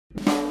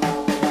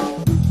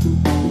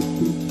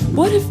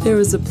What if there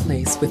was a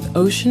place with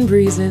ocean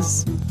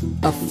breezes,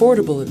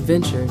 affordable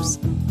adventures,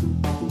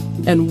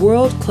 and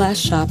world-class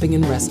shopping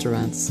and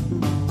restaurants,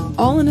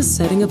 all in a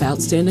setting of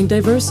outstanding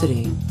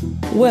diversity?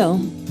 Well,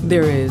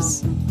 there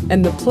is,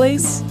 and the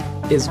place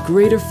is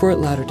Greater Fort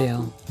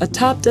Lauderdale, a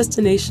top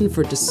destination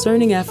for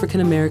discerning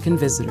African American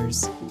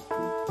visitors.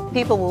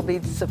 People will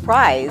be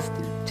surprised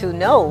to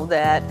know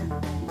that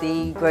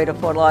the Greater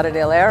Fort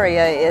Lauderdale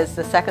area is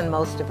the second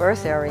most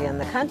diverse area in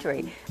the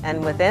country,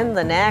 and within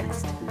the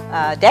next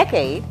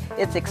decade,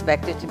 it's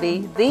expected to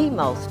be the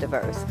most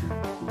diverse.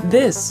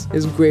 This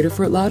is Greater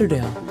Fort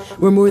Lauderdale,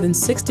 where more than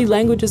 60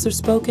 languages are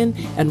spoken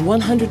and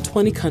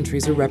 120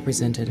 countries are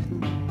represented.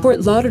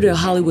 Fort Lauderdale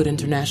Hollywood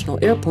International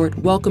Airport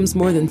welcomes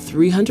more than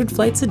 300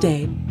 flights a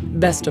day.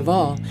 Best of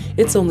all,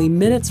 it's only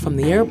minutes from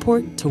the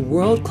airport to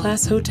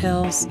world-class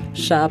hotels,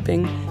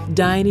 shopping,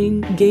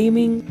 dining,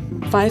 gaming,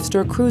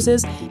 5-star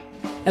cruises,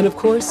 and of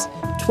course,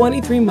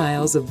 23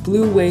 miles of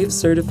Blue Wave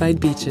certified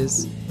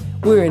beaches.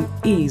 We're an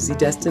easy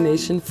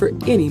destination for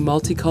any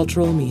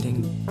multicultural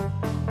meeting.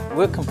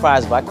 We're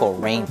comprised of what I call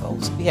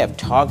rainbows. We have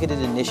targeted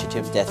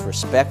initiatives that's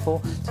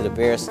respectful to the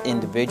various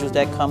individuals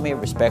that come here,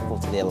 respectful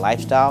to their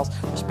lifestyles,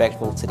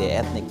 respectful to their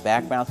ethnic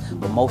backgrounds,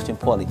 but most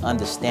importantly,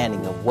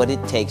 understanding of what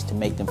it takes to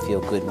make them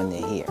feel good when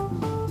they're here.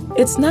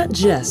 It's not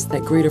just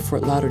that Greater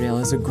Fort Lauderdale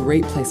is a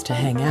great place to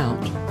hang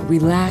out,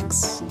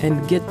 relax,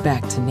 and get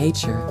back to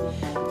nature,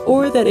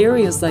 or that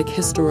areas like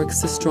historic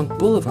Sistrunk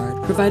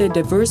Boulevard provide a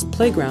diverse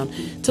playground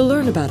to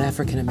learn about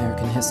African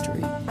American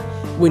history.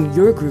 When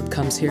your group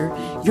comes here,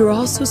 you're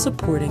also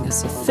supporting a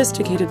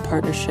sophisticated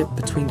partnership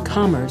between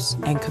commerce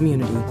and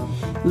community,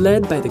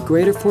 led by the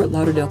Greater Fort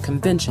Lauderdale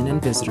Convention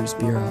and Visitors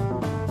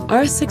Bureau.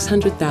 Our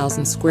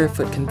 600,000 square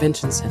foot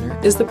convention center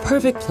is the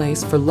perfect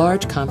place for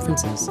large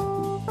conferences.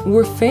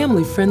 We're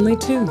family friendly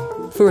too,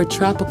 for a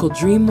tropical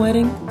dream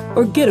wedding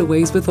or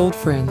getaways with old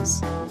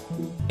friends.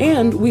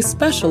 And we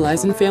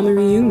specialize in family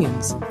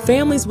reunions.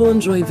 Families will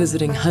enjoy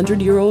visiting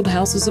 100-year-old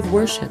houses of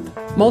worship,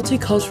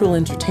 multicultural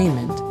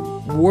entertainment,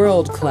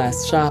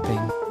 world-class shopping,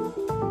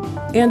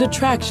 and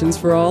attractions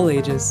for all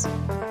ages.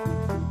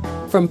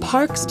 From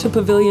parks to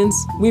pavilions,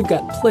 we've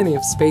got plenty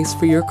of space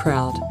for your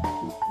crowd.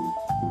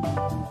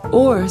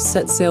 Or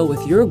set sail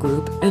with your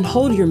group and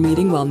hold your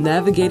meeting while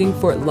navigating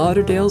Fort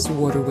Lauderdale's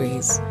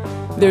waterways.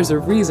 There's a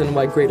reason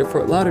why Greater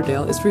Fort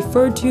Lauderdale is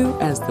referred to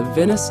as the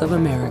Venice of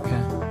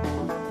America.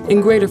 In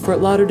Greater Fort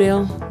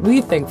Lauderdale, we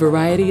think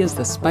variety is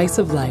the spice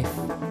of life.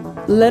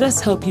 Let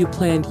us help you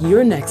plan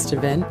your next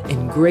event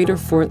in Greater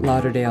Fort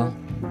Lauderdale,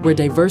 where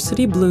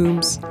diversity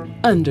blooms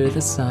under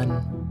the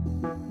sun.